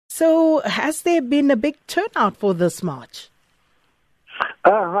So has there been a big turnout for this march?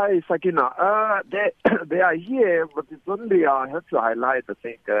 Hi, Sakina. They are here, but it's only, I have to highlight, I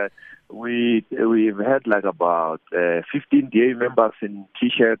think, we've had like about 15 DA members in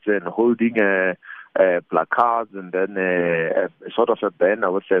T-shirts and holding placards and then sort of a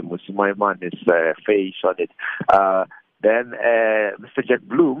banner with Musimaima's face on it. Then Mr. Jack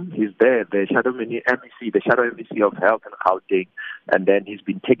Bloom, he's there, the Shadow MEC, the Shadow MEC of Health and Gauteng, and then he's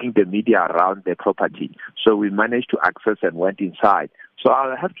been taking the media around the property. So we managed to access and went inside. So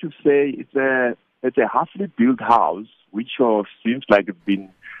I have to say it's a halfly built house, which seems like it's been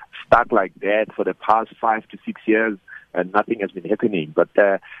stuck like that for the past 5 to 6 years, and nothing has been happening. But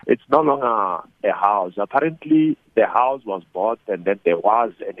it's no longer a house. Apparently, the house was bought, and then there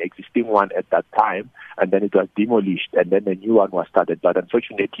was an existing one at that time, and then it was demolished, and then a new one was started. But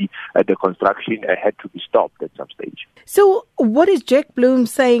unfortunately, the construction had to be stopped at some stage. So what is Jack Bloom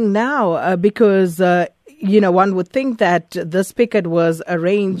saying now? Because one would think that this picket was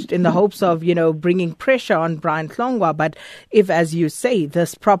arranged in the hopes of, bringing pressure on Brian Hlongwa. But if, as you say,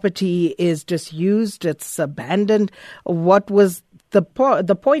 this property is disused, it's abandoned, what was the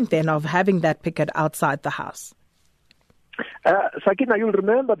point then of having that picket outside the house? Sakina, you'll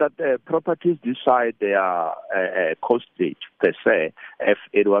remember that properties this side, they are costage per se. If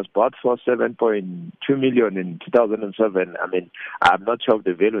it was bought for 7.2 million in 2007, I mean, I'm not sure of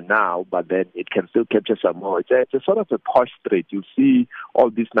the value now, but then it can still capture some more. It's a sort of a posh street. You see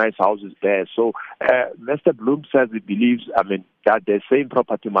all these nice houses there. So Mr. Bloom says he believes, that the same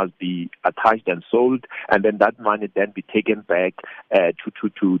property must be attached and sold, and then that money then be taken back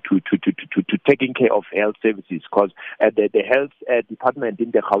to taking care of health services, because the health department in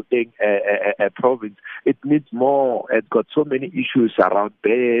the Gauteng province, it needs more. It's got so many issues around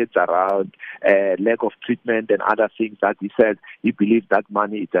beds, around lack of treatment and other things that he says he believes that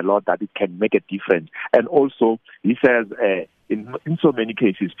money is a lot that it can make a difference. And also, he says in so many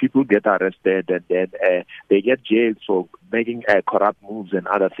cases, people get arrested and then they get jailed for making corrupt moves and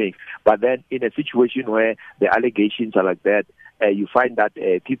other things. But then in a situation where the allegations are like that, you find that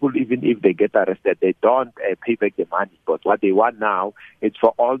people, even if they get arrested, they don't pay back the money. But what they want now is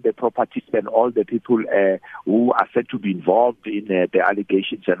for all the properties and all the people who are said to be involved in the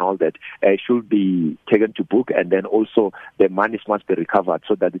allegations and all that should be taken to book, and then also the monies must be recovered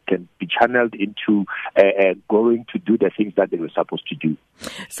so that it can be channeled into going to do the things that they were supposed to do.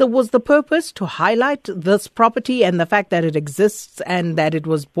 So was the purpose to highlight this property and the fact that it exists and that it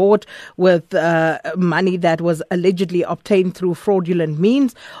was bought with money that was allegedly obtained through fraudulent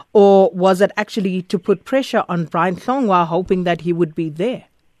means, or was it actually to put pressure on Brian Hlongwa, hoping that he would be there?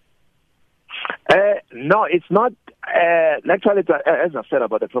 No, it's not. Actually, as I said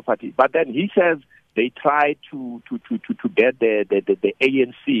about the property, but then he says they tried to get the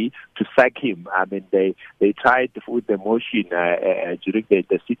ANC to sack him. I mean, they tried with the motion during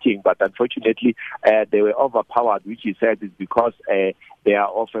the sitting, but unfortunately they were overpowered, which he said is because they are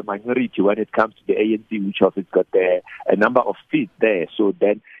of a minority when it comes to the ANC, which has got a number of seats there. So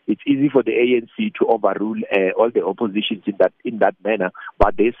then it's easy for the ANC to overrule all the oppositions in that manner.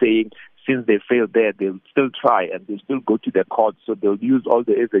 But they're saying, since they failed there, they'll still try and they'll still go to the court. So they'll use all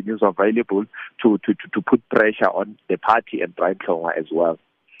the avenues available to put pressure on the party and Brian Hlongwa as well.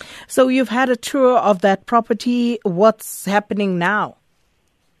 So you've had a tour of that property. What's happening now?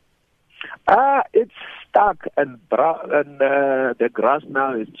 It's stuck and brown, and the grass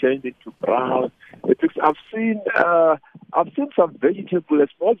now is changed into brown. I've seen some vegetable, a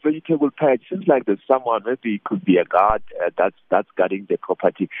small vegetable patch. Seems like there's someone, maybe it could be a guard that's guarding the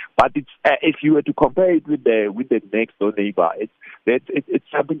property. But it's if you were to compare it with the next door neighbor, it's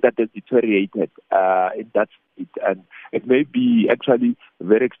something that has deteriorated. And it may be actually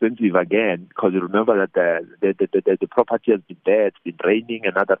very expensive again, because you remember that the property has been there, it's been raining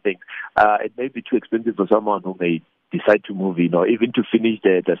and other things. It may be too expensive for someone who may decide to move in, or even to finish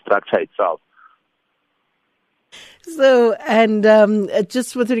the structure itself. So, and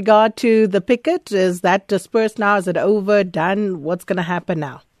just with regard to the picket, is that dispersed now? Is it over, done? What's going to happen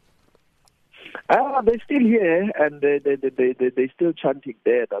now? They're still here, and they're still chanting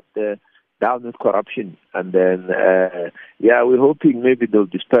there that down with corruption. And then, we're hoping maybe they'll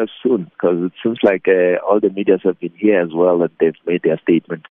disperse soon, because it seems like all the medias have been here as well, and they've made their statement.